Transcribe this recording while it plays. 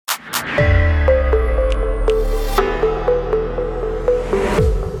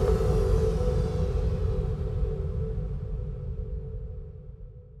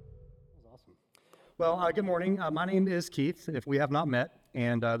Well, good morning. My name is Keith, if we have not met,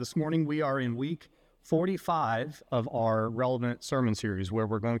 and this morning we are in week 45 of our relevant sermon series, where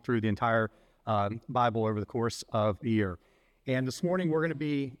we're going through the entire Bible over the course of the year. And this morning we're going to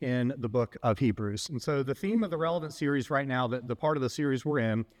be in the book of Hebrews. And so the theme of the relevant series right now, the part of the series we're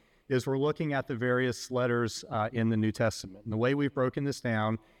in, is we're looking at the various letters in the New Testament. And the way we've broken this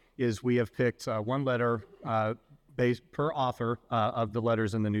down is we have picked one letter based per author of the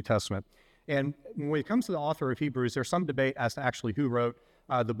letters in the New Testament. And when it comes to the author of Hebrews, there's some debate as to actually who wrote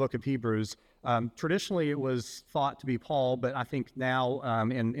the book of Hebrews. Traditionally, it was thought to be Paul, but I think now,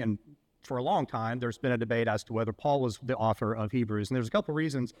 and for a long time, there's been a debate as to whether Paul was the author of Hebrews. And there's a couple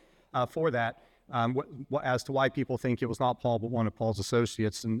reasons for that, as to why people think it was not Paul, but one of Paul's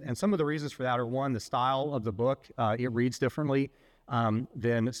associates. And some of the reasons for that are, one, the style of the book. It reads differently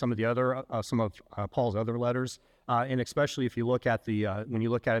than some of Paul's other letters. And especially if you look at when you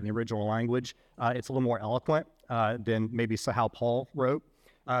look at it in the original language, it's a little more eloquent than maybe how Paul wrote.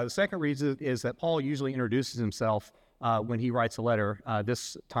 The second reason is that Paul usually introduces himself when he writes a letter.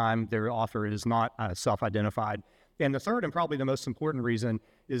 This time, their author is not self-identified. And the third, and probably the most important reason,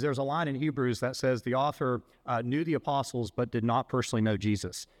 is there's a line in Hebrews that says the author knew the apostles but did not personally know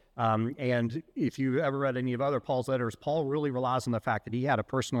Jesus. And if you've ever read any of other Paul's letters, Paul really relies on the fact that he had a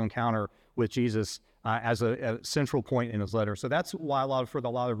personal encounter with Jesus as a central point in his letter. So that's why for a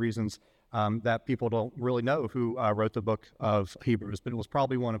lot of reasons that people don't really know who wrote the book of Hebrews, but it was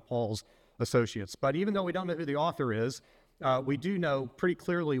probably one of Paul's associates. But even though we don't know who the author is, we do know pretty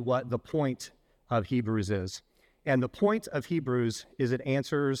clearly what the point of Hebrews is. And the point of Hebrews is it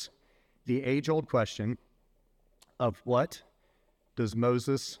answers the age-old question of what does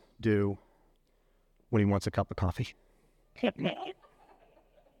Moses do when he wants a cup of coffee?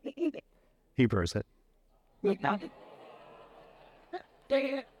 Hebrews it.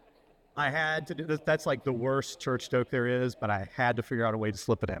 I had to do this. That's like the worst church joke there is, but I had to figure out a way to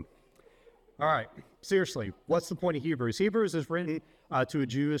slip it in. All right, seriously, what's the point of Hebrews? Hebrews is written to a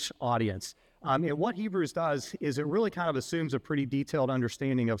Jewish audience. And what Hebrews does is it really kind of assumes a pretty detailed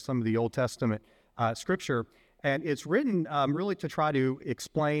understanding of some of the Old Testament scripture. And it's written really to try to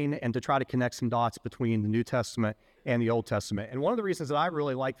explain and to try to connect some dots between the New Testament and the Old Testament. And one of the reasons that I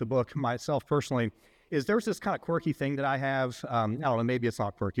really like the book myself personally is there's this kind of quirky thing that I have. I don't know, maybe it's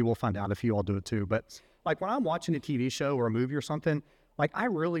not quirky. We'll find out if you all do it too. But like when I'm watching a TV show or a movie or something, like I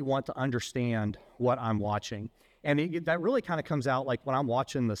really want to understand what I'm watching. And that really kind of comes out like when I'm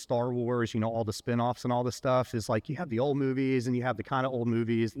watching the Star Wars, all the spinoffs and all this stuff is like you have the old movies and you have the kind of old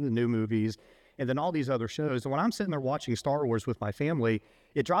movies and the new movies and then all these other shows. And when I'm sitting there watching Star Wars with my family,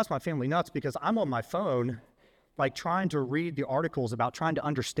 it drives my family nuts because I'm on my phone like trying to read the articles about trying to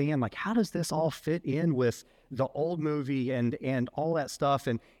understand like how does this all fit in with the old movie and all that stuff.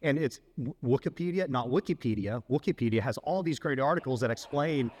 And it's Wikipedia, not Wikipedia. Wikipedia has all these great articles that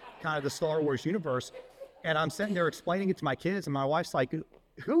explain kind of the Star Wars universe. And I'm sitting there explaining it to my kids, and my wife's like,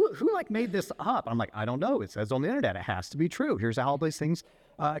 who like made this up? I'm like, I don't know. It says on the internet, it has to be true. Here's how all these things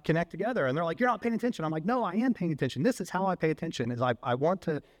connect together. And they're like, you're not paying attention. I'm like, no, I am paying attention. This is how I pay attention, is I want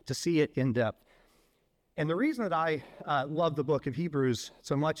to see it in depth. And the reason that I love the book of Hebrews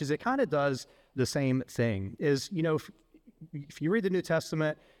so much is it kind of does the same thing. Is, if you read the New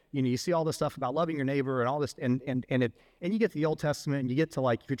Testament, you see all this stuff about loving your neighbor and all this, and you get to the Old Testament, and you get to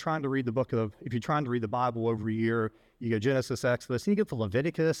like, if you're trying to read the Bible over a year, you go Genesis, Exodus, and you get to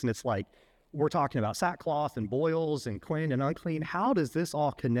Leviticus, and it's like, we're talking about sackcloth and boils and clean and unclean. How does this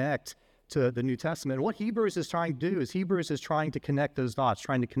all connect to the New Testament? And what Hebrews is trying to do is Hebrews is trying to connect those dots,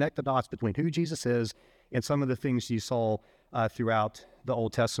 trying to connect the dots between who Jesus is and some of the things you saw throughout the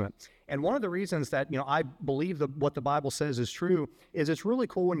Old Testament. And one of the reasons that, I believe what the Bible says is true is it's really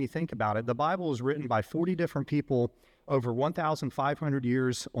cool when you think about it. The Bible was written by 40 different people over 1,500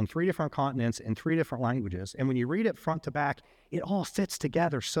 years on 3 different continents in 3 different languages. And when you read it front to back, it all fits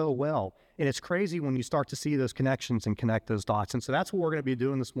together so well. And it's crazy when you start to see those connections and connect those dots. And so that's what we're going to be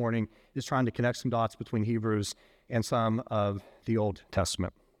doing this morning, is trying to connect some dots between Hebrews and some of the Old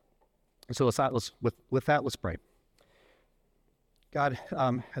Testament. So let's pray. God,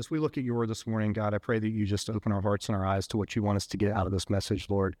 as we look at your word this morning, God, I pray that you just open our hearts and our eyes to what you want us to get out of this message,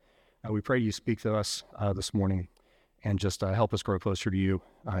 Lord. We pray you speak to us this morning and just help us grow closer to you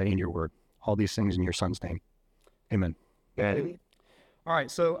in your word. All these things in your son's name. Amen. Amen. All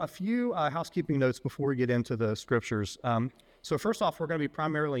right, so a few housekeeping notes before we get into the scriptures. So first off, we're going to be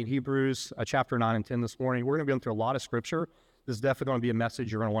primarily in Hebrews chapter 9 and 10 this morning. We're going to be going through a lot of scripture. This is definitely going to be a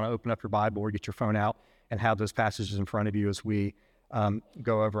message you're going to want to open up your Bible or get your phone out and have those passages in front of you as we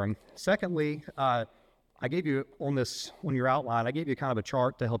go over them. Secondly, I gave you on your outline, I gave you kind of a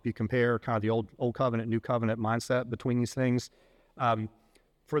chart to help you compare kind of the old covenant, new covenant mindset between these things.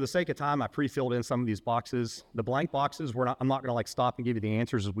 For the sake of time, I pre-filled in some of these boxes. The blank boxes, I'm not going to stop and give you the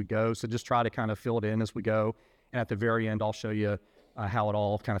answers as we go. So just try to kind of fill it in as we go. And at the very end, I'll show you how it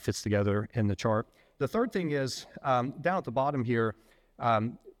all kind of fits together in the chart. The third thing is down at the bottom here,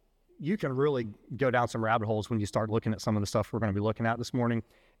 you can really go down some rabbit holes when you start looking at some of the stuff we're going to be looking at this morning.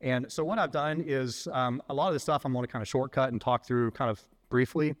 And so what I've done is a lot of the stuff I'm going to kind of shortcut and talk through kind of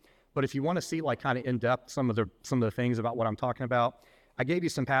briefly. But if you want to see kind of in depth some of the things about what I'm talking about, I gave you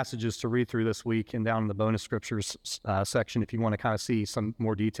some passages to read through this week and down in the bonus scriptures section if you want to kind of see some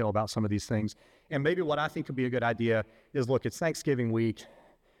more detail about some of these things. And maybe what I think would be a good idea is, look, it's Thanksgiving week,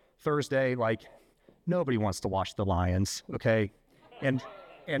 Thursday, nobody wants to watch the Lions, okay? And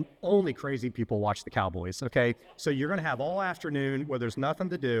only crazy people watch the Cowboys, okay? So you're going to have all afternoon where there's nothing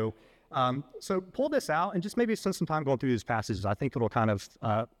to do. So pull this out and just maybe spend some time going through these passages. I think it'll kind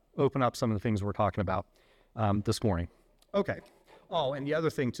of open up some of the things we're talking about this morning. Okay. Oh, and the other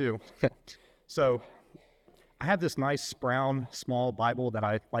thing too. So I have this nice brown small Bible that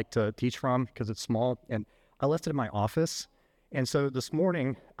I like to teach from because it's small, and I left it in my office. And so this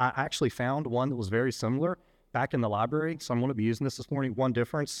morning, I actually found one that was very similar back in the library. So I'm going to be using this morning. One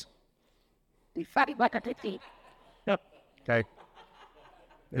difference. Okay.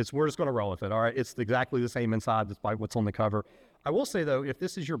 We're just going to roll with it. All right. It's exactly the same inside despite what's on the cover. I will say, though, if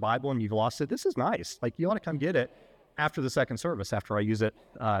this is your Bible and you've lost it, this is nice. You ought to come get it after the second service, after I use it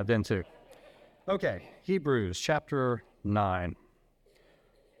then too. Okay. Hebrews chapter 9,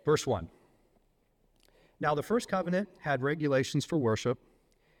 verse 1. Now, the first covenant had regulations for worship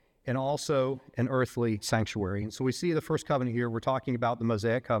and also an earthly sanctuary. And so we see the first covenant here. We're talking about the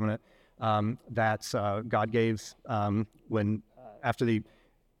Mosaic covenant that God gave after they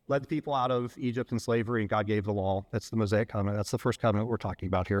led the people out of Egypt in slavery and God gave the law. That's the Mosaic covenant. That's the first covenant we're talking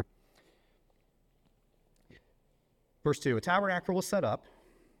about here. Verse 2, a tabernacle was set up.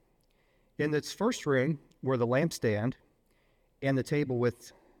 In its first ring were the lampstand and the table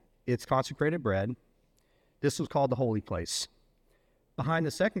with its consecrated bread. This was called the holy place. Behind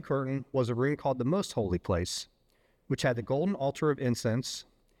the second curtain was a ring called the most holy place, which had the golden altar of incense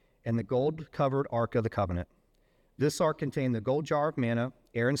and the gold-covered ark of the covenant. This ark contained the gold jar of manna,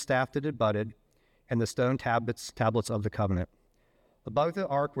 Aaron's staff that had budded, and the stone tablets of the covenant. Above the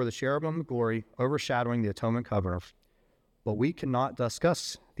ark were the cherubim of glory overshadowing the atonement covenant. But we cannot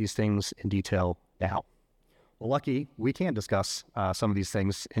discuss these things in detail now. Well, lucky we can discuss some of these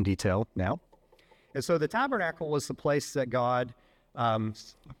things in detail now. And so the tabernacle was the place that God, the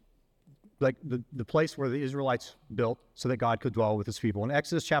place where the Israelites built so that God could dwell with his people. In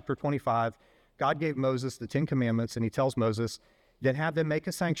Exodus chapter 25, God gave Moses the 10 Commandments, and he tells Moses, then have them make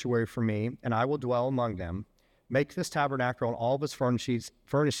a sanctuary for me, and I will dwell among them. Make this tabernacle and all of its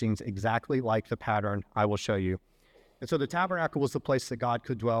furnishings exactly like the pattern I will show you. And so the tabernacle was the place that God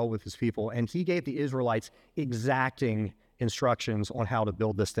could dwell with his people, and he gave the Israelites exacting instructions on how to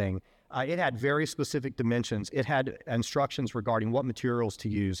build this thing. It had very specific dimensions. It had instructions regarding what materials to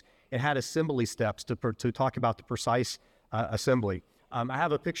use. It had assembly steps to talk about the precise assembly. I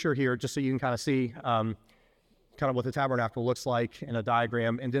have a picture here just so you can kind of see kind of what the tabernacle looks like in a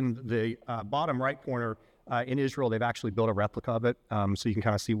diagram. And then the bottom right corner, in Israel, they've actually built a replica of it, so you can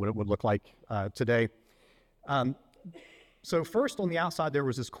kind of see what it would look like today. So first on the outside, there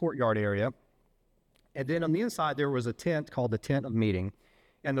was this courtyard area. And then on the inside, there was a tent called the Tent of Meeting.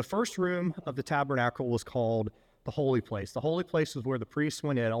 And the first room of the tabernacle was called the Holy Place. The Holy Place was where the priests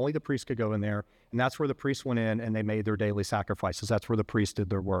went in. Only the priests could go in there. And that's where the priests went in and they made their daily sacrifices. That's where the priests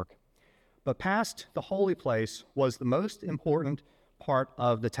did their work. But past the Holy Place was the most important part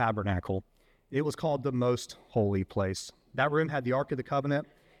of the tabernacle. It was called the Most Holy Place. That room had the Ark of the Covenant,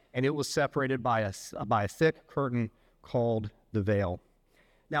 and it was separated by a thick curtain called the veil.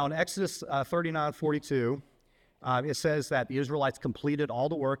 Now in Exodus 39:42, it says that the Israelites completed all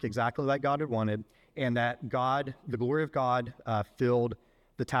the work exactly like God had wanted, and that God, the glory of God, filled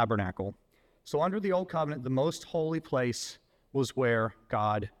the tabernacle. So under the Old Covenant, the most holy place was where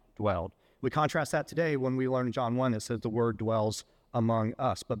God dwelled. We contrast that today when we learn in John 1, it says the word dwells among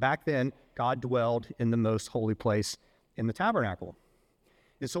us. But back then, God dwelled in the most holy place in the tabernacle.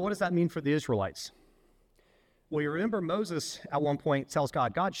 And so what does that mean for the Israelites? Well, you remember Moses at one point tells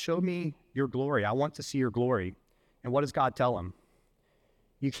God, God, show me your glory. I want to see your glory. And what does God tell him?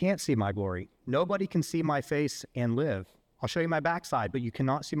 You can't see my glory. Nobody can see my face and live. I'll show you my backside, but you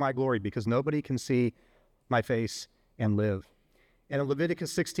cannot see my glory because nobody can see my face and live. And in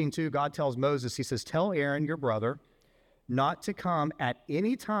Leviticus 16:2, God tells Moses, he says, tell Aaron, your brother, not to come at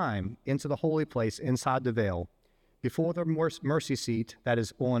any time into the holy place inside the veil, before the mercy seat that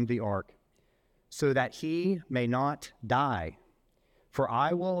is on the ark, so that he may not die. For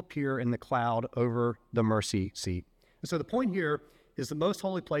I will appear in the cloud over the mercy seat. And so the point here is the most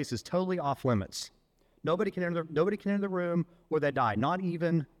holy place is totally off limits. Nobody can enter the room or they die, not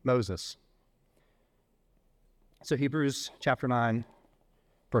even Moses. So Hebrews chapter 9,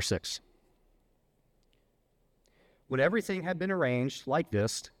 verse 6. When everything had been arranged like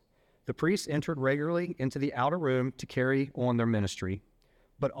this, the priests entered regularly into the outer room to carry on their ministry.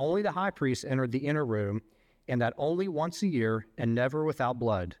 But only the high priest entered the inner room, and that only once a year, and never without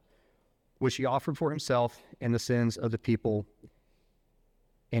blood, which he offered for himself and the sins of the people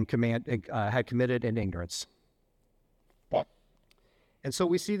and had committed in ignorance. And so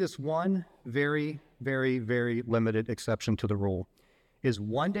we see this one very, very, very limited exception to the rule, is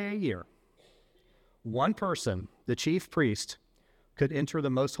one day a year, one person, the chief priest, could enter the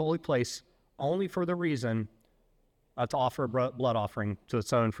most holy place only for the reason to offer a blood offering to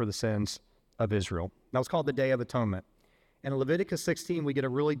atone for the sins of Israel. That was called the Day of Atonement. And in Leviticus 16, we get a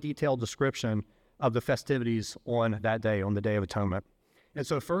really detailed description of the festivities on that day, on the Day of Atonement. And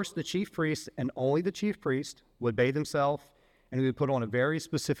so first, the chief priest, and only the chief priest, would bathe himself, and he would put on a very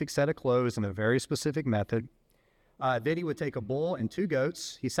specific set of clothes in a very specific method. Then he would take a bull and 2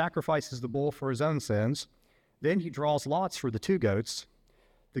 goats. He sacrifices the bull for his own sins. Then he draws lots for the 2 goats.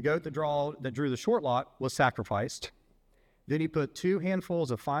 The goat that drew the short lot was sacrificed. Then he put 2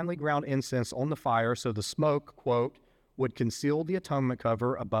 handfuls of finely ground incense on the fire so the smoke, quote, would conceal the atonement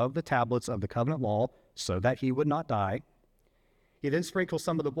cover above the tablets of the covenant law so that he would not die. He then sprinkles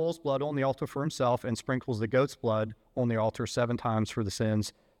some of the bull's blood on the altar for himself and sprinkles the goat's blood on the altar 7 times for the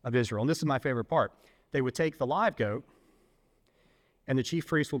sins of Israel. And this is my favorite part. They would take the live goat, and the chief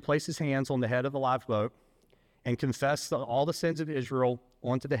priest would place his hands on the head of the live goat and confess all the sins of Israel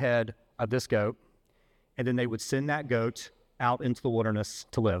onto the head of this goat, and then they would send that goat out into the wilderness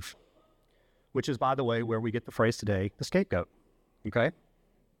to live, which is, by the way, where we get the phrase today, the scapegoat, okay?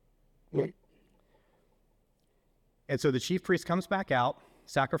 And so the chief priest comes back out,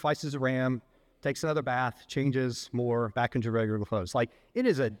 sacrifices a ram, takes another bath, changes more, back into regular clothes. Like, it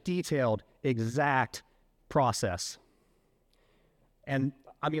is a detailed, exact process. And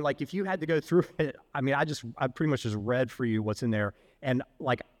I mean, like, if you had to go through it, I mean, I pretty much just read for you what's in there. And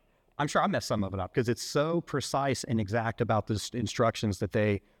like, I'm sure I messed some of it up because it's so precise and exact about the instructions that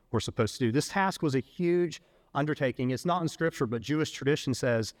they were supposed to do. This task was a huge undertaking. It's not in scripture, but Jewish tradition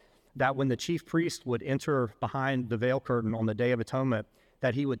says that when the chief priest would enter behind the veil curtain on the Day of Atonement,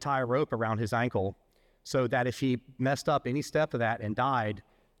 that he would tie a rope around his ankle so that if he messed up any step of that and died,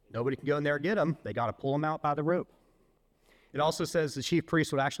 nobody can go in there and get him. They got to pull him out by the rope. It also says the chief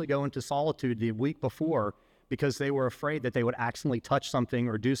priest would actually go into solitude the week before because they were afraid that they would accidentally touch something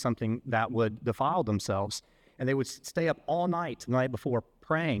or do something that would defile themselves. And they would stay up all night the night before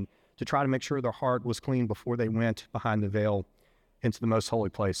praying to try to make sure their heart was clean before they went behind the veil into the most holy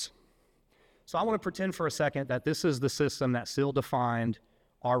place. So I want to pretend for a second that this is the system that still defined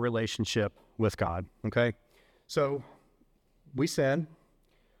our relationship with God, okay? So we sin.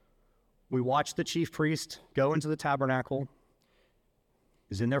 We watch the chief priest go into the tabernacle.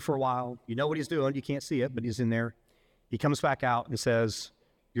 He's in there for a while. You know what he's doing. You can't see it, but he's in there. He comes back out and says,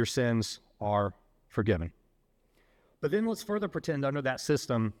 your sins are forgiven. But then let's further pretend under that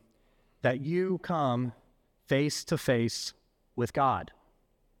system that you come face to face with God.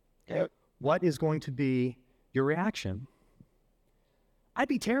 What is going to be your reaction? I'd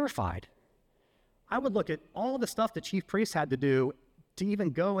be terrified. I would look at all the stuff the chief priest had to do to even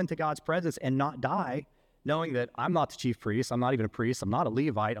go into God's presence and not die, knowing that I'm not the chief priest, I'm not even a priest, I'm not a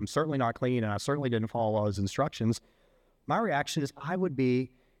Levite, I'm certainly not clean, and I certainly didn't follow all his instructions. My reaction is I would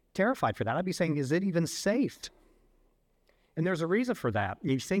be terrified for that. I'd be saying, is it even safe? And there's a reason for that.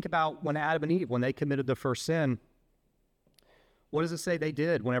 You think about when Adam and Eve, when they committed the first sin, what does it say they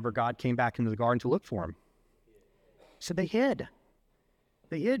did whenever God came back into the garden to look for them? So they hid.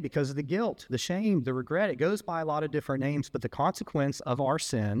 They hid because of the guilt, the shame, the regret. It goes by a lot of different names, but the consequence of our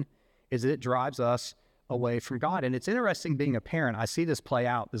sin is that it drives us away from God. And it's interesting being a parent. I see this play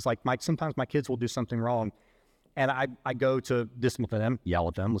out. It's like sometimes my kids will do something wrong, and I go to discipline them, yell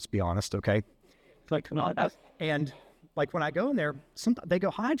at them, let's be honest, okay? And like when I go in there, sometimes they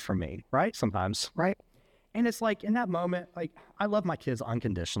go hide from me, right? Sometimes, right? And it's like in that moment, like I love my kids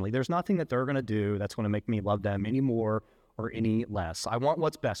unconditionally. There's nothing that they're going to do that's going to make me love them any more or any less. I want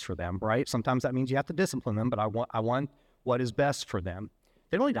what's best for them, right? Sometimes that means you have to discipline them, but I want what is best for them.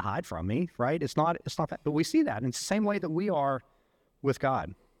 They don't need to hide from me, right? It's not that, but we see that. And it's the same way that we are with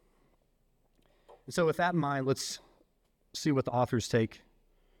God. And so with that in mind, let's see what the author's take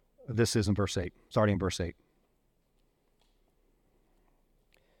of this is in verse 8, starting in verse 8.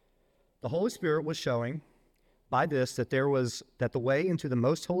 The Holy Spirit was showing by this that the way into the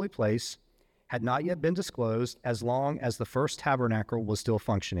most holy place had not yet been disclosed as long as the first tabernacle was still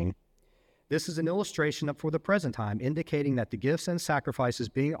functioning. This is an illustration up for the present time, indicating that the gifts and sacrifices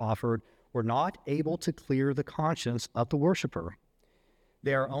being offered were not able to clear the conscience of the worshiper.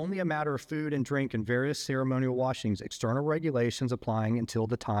 They are only a matter of food and drink and various ceremonial washings, external regulations applying until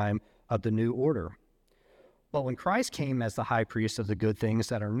the time of the new order. But when Christ came as the high priest of the good things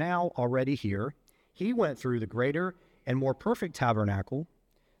that are now already here, he went through the greater and more perfect tabernacle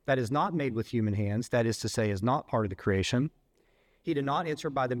that is not made with human hands, that is to say, is not part of the creation. He did not enter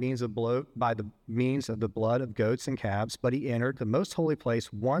by the means of the blood of goats and calves, but he entered the most holy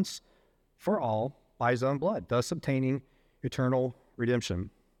place once for all by his own blood, thus obtaining eternal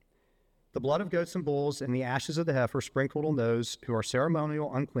redemption. The blood of goats and bulls and the ashes of the heifer sprinkled on those who are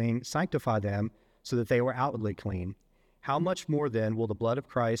ceremonial unclean sanctify them so that they were outwardly clean. How much more then will the blood of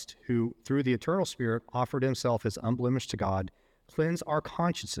Christ, who through the eternal Spirit offered himself as unblemished to God, cleanse our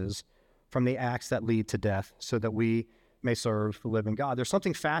consciences from the acts that lead to death, so that we may serve the living God? There's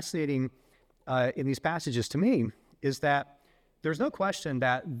something fascinating in these passages to me, is that there's no question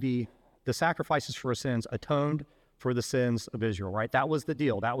that the sacrifices for sins atoned for the sins of Israel, right? That was the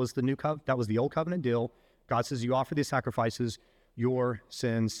deal. That was the old covenant deal. God says, you offer these sacrifices, your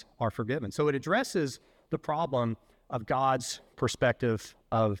sins are forgiven. So it addresses the problem of God's perspective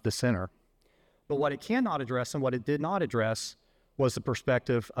of the sinner. But what it cannot address and what it did not address was the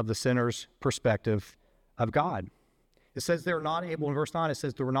perspective of the sinner's perspective of God. It says they're not able, in verse 9, it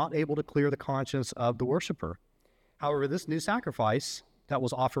says they were not able to clear the conscience of the worshiper. However, this new sacrifice that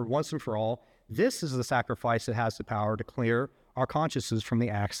was offered once and for all, this is the sacrifice that has the power to clear our consciences from the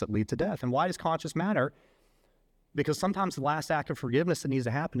acts that lead to death. And why does conscience matter? Because sometimes the last act of forgiveness that needs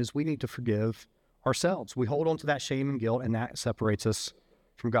to happen is we need to forgive ourselves. We hold on to that shame and guilt, and that separates us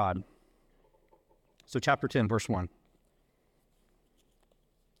from God. So chapter 10, verse 1.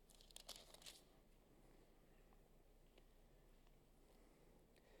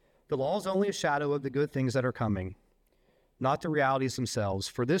 The law is only a shadow of the good things that are coming, not the realities themselves.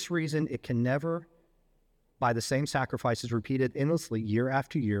 For this reason, it can never, by the same sacrifices repeated endlessly year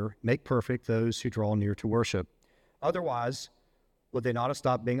after year, make perfect those who draw near to worship. Otherwise, would they not have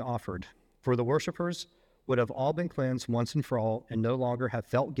stopped being offered? For the worshipers would have all been cleansed once and for all, and no longer have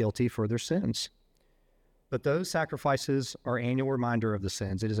felt guilty for their sins. But those sacrifices are annual reminder of the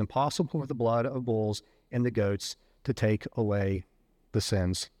sins. It is impossible for the blood of bulls and the goats to take away the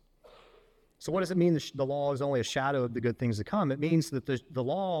sins. So what does it mean the law is only a shadow of the good things to come? It means that the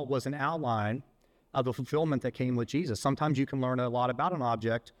law was an outline of the fulfillment that came with Jesus. Sometimes you can learn a lot about an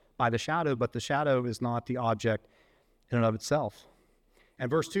object by the shadow, but the shadow is not the object in and of itself. And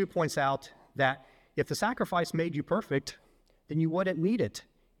verse 2 points out that if the sacrifice made you perfect, then you wouldn't need it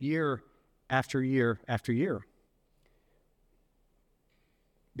year after year after year,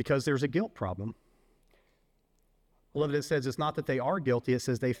 because there's a guilt problem. Beloved, it says it's not that they are guilty, it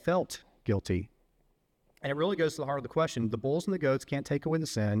says they felt guilty. And it really goes to the heart of the question. The bulls and the goats can't take away the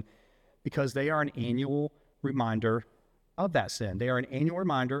sin because they are an annual reminder of that sin. They are an annual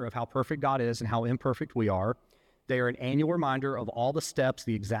reminder of how perfect God is and how imperfect we are. They are an annual reminder of all the steps,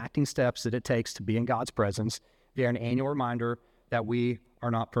 the exacting steps that it takes to be in God's presence. They are an annual reminder that we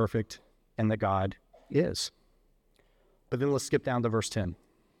are not perfect and that God is. But then let's skip down to verse 10.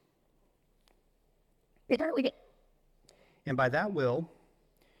 And by that will,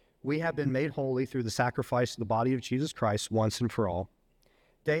 we have been made holy through the sacrifice of the body of Jesus Christ once and for all.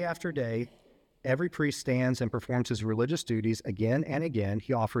 Day after day, every priest stands and performs his religious duties again and again.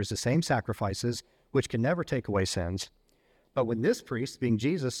 He offers the same sacrifices, which can never take away sins. But when this priest, being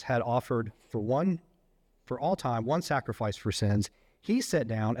Jesus, had offered for all time one sacrifice for sins, he sat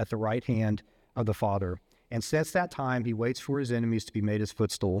down at the right hand of the Father. And since that time, he waits for his enemies to be made his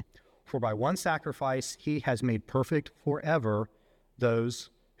footstool. For by one sacrifice, he has made perfect forever those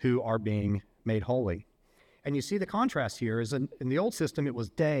who are being made holy. And you see the contrast here is in the old system, it was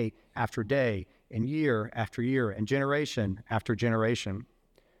day after day and year after year and generation after generation.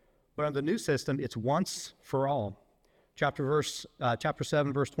 But in the new system, it's once for all. Chapter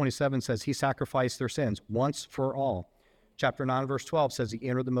 7, verse 27 says he sacrificed their sins once for all. Chapter 9, verse 12 says he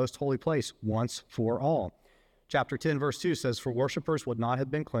entered the most holy place once for all. Chapter 10, verse 2 says for worshipers would not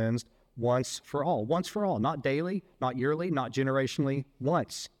have been cleansed once for all, not daily, not yearly, not generationally,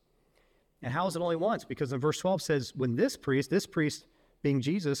 once. And how is it only once? Because in verse 12 says when this priest being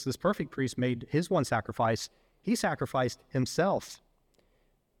Jesus, this perfect priest, made his one sacrifice, he sacrificed himself.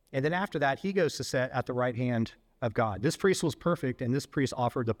 And then after that, he goes to sit at the right hand of God. This priest was perfect, and this priest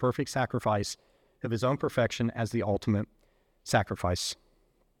offered the perfect sacrifice of his own perfection as the ultimate sacrifice.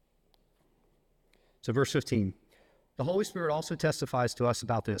 So verse 15, the Holy Spirit also testifies to us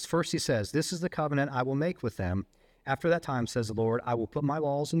about this. First he says, this is the covenant I will make with them. After that time, says the Lord, I will put my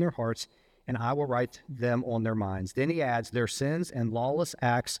laws in their hearts, and I will write them on their minds. Then he adds, their sins and lawless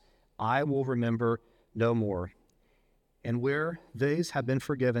acts I will remember no more. And where these have been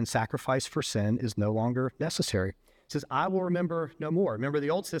forgiven, sacrifice for sin is no longer necessary. It says, I will remember no more. Remember the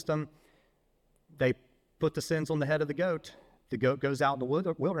old system, they put the sins on the head of the goat. The goat goes out in the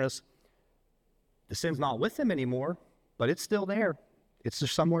wilderness. The sin's not with them anymore, but it's still there. It's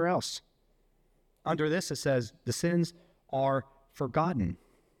just somewhere else. Under this, it says, the sins are forgotten.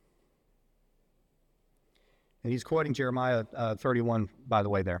 And he's quoting Jeremiah 31, by the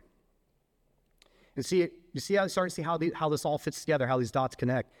way, there. And you see how you start to see how this all fits together, how these dots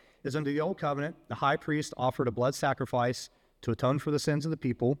connect. Is under the old covenant, the high priest offered a blood sacrifice to atone for the sins of the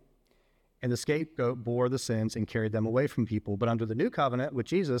people, and the scapegoat bore the sins and carried them away from people. But under the new covenant with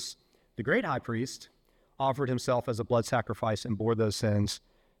Jesus, the great high priest offered himself as a blood sacrifice and bore those sins,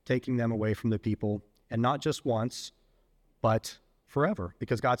 taking them away from the people, and not just once, but forever.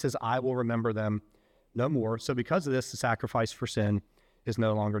 Because God says, I will remember them no more. So because of this, the sacrifice for sin is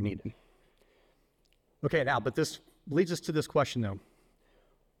no longer needed. Okay, now, but this leads us to this question, though.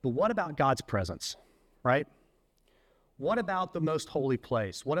 But what about God's presence, right? What about the most holy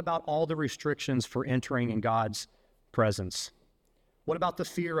place? What about all the restrictions for entering in God's presence? What about the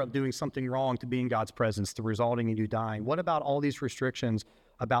fear of doing something wrong to be in God's presence, the resulting in you dying? What about all these restrictions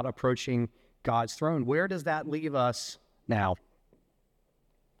about approaching God's throne? Where does that leave us now?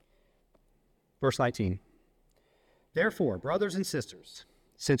 Verse 19. Therefore, brothers and sisters,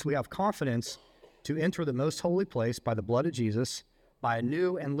 since we have confidence to enter the most holy place by the blood of Jesus, by a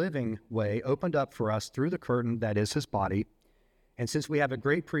new and living way opened up for us through the curtain that is his body, and since we have a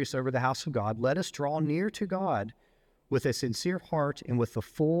great priest over the house of God, let us draw near to God with a sincere heart and with the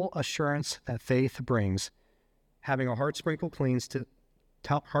full assurance that faith brings, having our hearts sprinkled to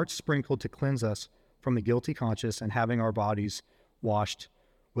cleanse us from a guilty conscience, and having our bodies washed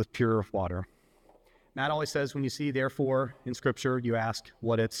with pure water. Matt always says when you see therefore in Scripture, you ask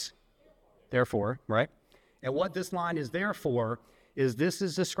what it's there for, right? And what this line is there for is this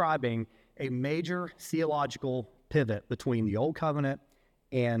is describing a major theological pivot between the old covenant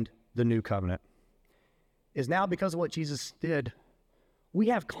and the new covenant. Is now because of what Jesus did, we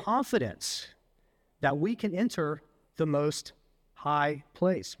have confidence that we can enter the most high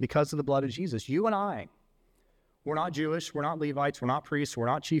place because of the blood of Jesus. You and I, we're not Jewish, we're not Levites, we're not priests, we're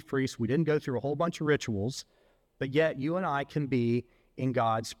not chief priests. We didn't go through a whole bunch of rituals, but yet you and I can be in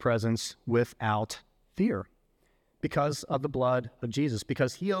God's presence without fear because of the blood of Jesus,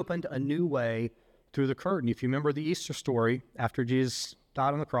 because he opened a new way through the curtain. If you remember the Easter story, after Jesus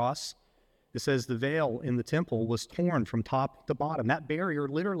died on the cross, it says the veil in the temple was torn from top to bottom. That barrier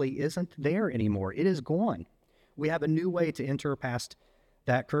literally isn't there anymore. It is gone. We have a new way to enter past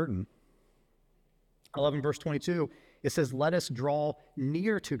that curtain. I love in verse 22, it says, let us draw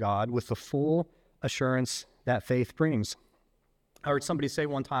near to God with the full assurance that faith brings. I heard somebody say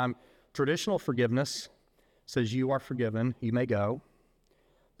one time, traditional forgiveness says you are forgiven, you may go.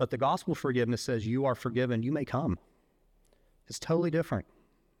 But the gospel forgiveness says you are forgiven, you may come. It's totally different.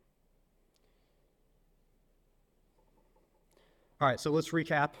 All right, so let's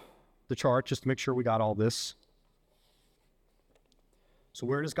recap the chart just to make sure we got all this. So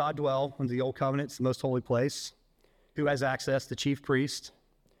where does God dwell under the old covenant? It's the most holy place. Who has access? The chief priest.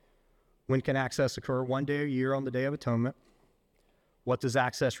 When can access occur? 1 day a year on the Day of Atonement. What does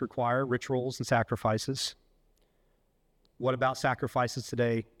access require? Rituals and sacrifices. What about sacrifices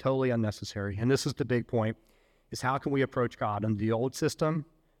today? Totally unnecessary. And this is the big point, is how can we approach God? Under the old system,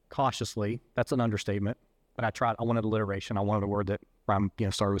 cautiously. That's an understatement. But I wanted alliteration. I wanted a word that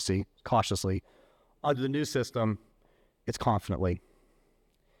started with C, cautiously. Under the new system, it's confidently.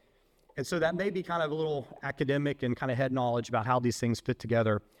 And so that may be kind of a little academic and kind of head knowledge about how these things fit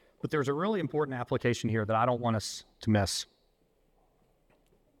together. But there's a really important application here that I don't want us to miss.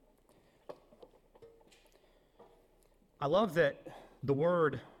 I love that the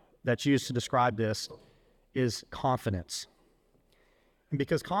word that's used to describe this is confidence. And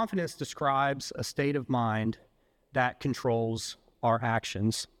because confidence describes a state of mind that controls our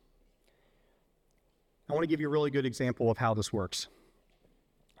actions. I want to give you a really good example of how this works.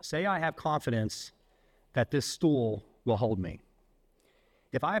 Say I have confidence that this stool will hold me.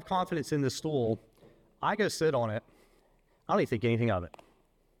 If I have confidence in this stool, I go sit on it. I don't even think anything of it.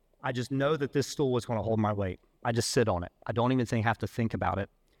 I just know that this stool is going to hold my weight. I just sit on it. I don't even have to think about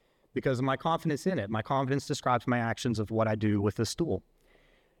it because of my confidence in it. My confidence describes my actions of what I do with this stool.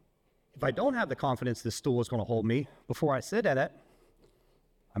 If I don't have the confidence this stool is going to hold me, before I sit at it,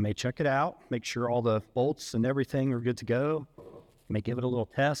 I may check it out, make sure all the bolts and everything are good to go, may give it a little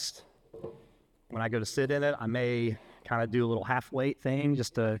test. When I go to sit in it, I may kind of do a little half-weight thing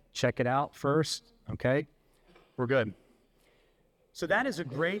just to check it out first. Okay, we're good. So that is a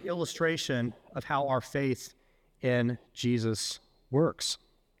great illustration of how our faith in Jesus works.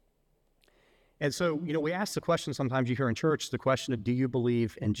 And so, we ask the question sometimes you hear in church, the question of, do you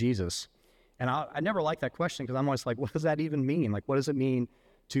believe in Jesus? And I never like that question because I'm always like, what does that even mean? Like, what does it mean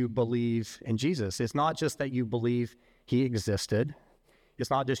to believe in Jesus? It's not just that you believe he existed.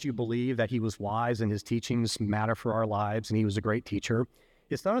 It's not just you believe that he was wise and his teachings matter for our lives and he was a great teacher.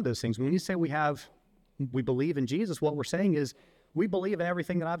 It's none of those things. When you say we believe in Jesus, what we're saying is we believe in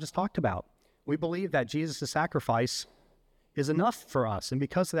everything that I've just talked about. We believe that Jesus' sacrifice is enough for us. And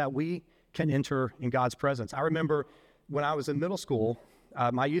because of that, we can enter in God's presence. I remember when I was in middle school,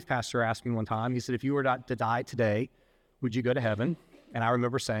 my youth pastor asked me one time, he said, if you were to die today, would you go to heaven? And I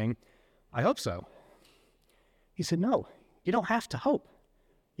remember saying, I hope so. He said, no, you don't have to hope.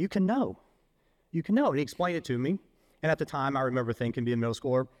 You can know. You can know. And he explained it to me. And at the time, I remember thinking, being a middle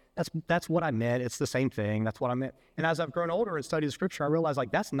schooler, that's what I meant. It's the same thing. That's what I meant. And as I've grown older and studied the scripture, I realized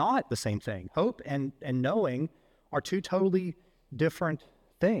that's not the same thing. Hope and knowing are two totally different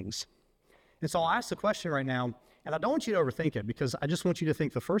things. And so I'll ask the question right now, and I don't want you to overthink it because I just want you to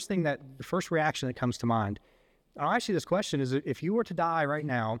think the first reaction that comes to mind. I'll ask you this question is, if you were to die right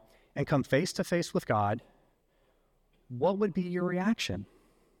now and come face to face with God, what would be your reaction?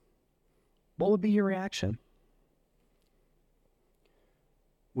 What would be your reaction?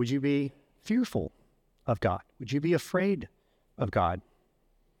 Would you be fearful of God? Would you be afraid of God?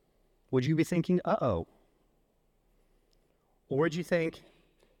 Would you be thinking, uh-oh? Or would you think,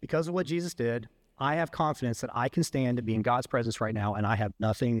 because of what Jesus did, I have confidence that I can stand to be in God's presence right now and I have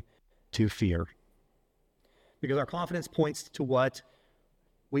nothing to fear? Because our confidence points to what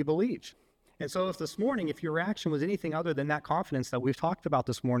we believe. And so if your reaction was anything other than that confidence that we've talked about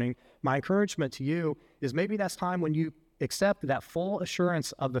this morning, my encouragement to you is maybe that's time when you accept that full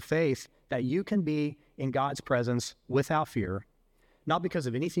assurance of the faith that you can be in God's presence without fear, not because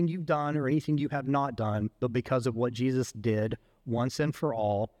of anything you've done or anything you have not done, but because of what Jesus did once and for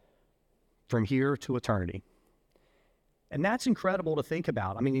all from here to eternity. And that's incredible to think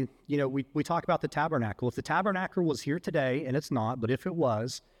about. I mean, we talk about the tabernacle. If the tabernacle was here today, and it's not, but if it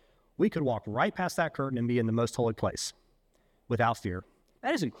was, we could walk right past that curtain and be in the most holy place without fear.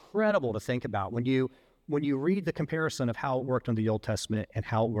 That is incredible to think about when you read the comparison of how it worked in the Old Testament and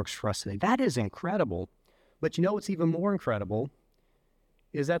how it works for us today. That is incredible. But what's even more incredible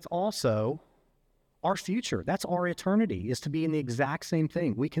is that's also our future. That's our eternity, is to be in the exact same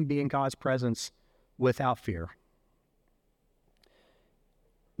thing. We can be in God's presence without fear.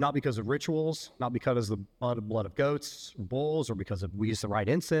 Not because of rituals, not because of the blood of goats or bulls, or because we use the right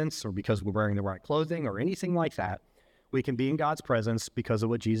incense, or because we're wearing the right clothing, or anything like that. We can be in God's presence because of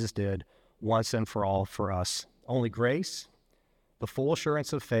what Jesus did once and for all for us. Only grace, the full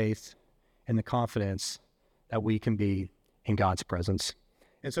assurance of faith, and the confidence that we can be in God's presence.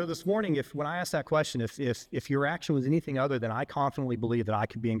 And so this morning, when I ask that question, if your action was anything other than I confidently believe that I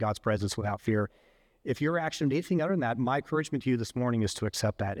could be in God's presence without fear, if your action was anything other than that, my encouragement to you this morning is to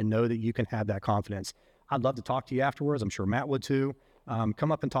accept that and know that you can have that confidence. I'd love to talk to you afterwards. I'm sure Matt would too.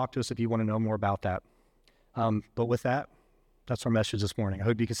 Come up and talk to us if you want to know more about that. But with that, that's our message this morning. I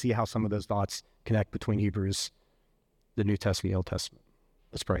hope you can see how some of those thoughts connect between Hebrews, the New Testament, the Old Testament.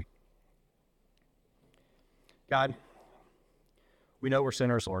 Let's pray. God, we know we're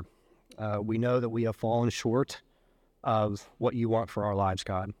sinners, Lord. We know that we have fallen short of what you want for our lives,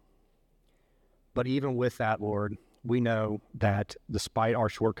 God. But even with that, Lord, we know that despite our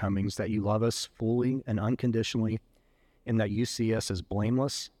shortcomings, that you love us fully and unconditionally, and that you see us as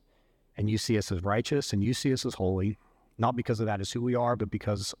blameless, and you see us as righteous, and you see us as holy, not because of that is who we are, but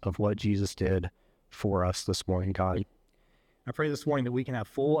because of what Jesus did for us this morning, God. I pray this morning that we can have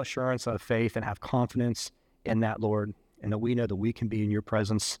full assurance of faith and have confidence in that, Lord, and that we know that we can be in your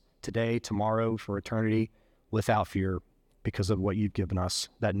presence today, tomorrow, for eternity, without fear, because of what you've given us,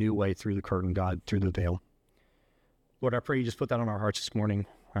 that new way through the curtain, God, through the veil. Lord, I pray you just put that on our hearts this morning,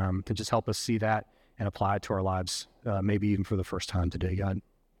 to just help us see that and apply it to our lives, maybe even for the first time today, God.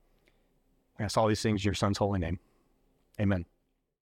 I ask all these things in your son's holy name. Amen.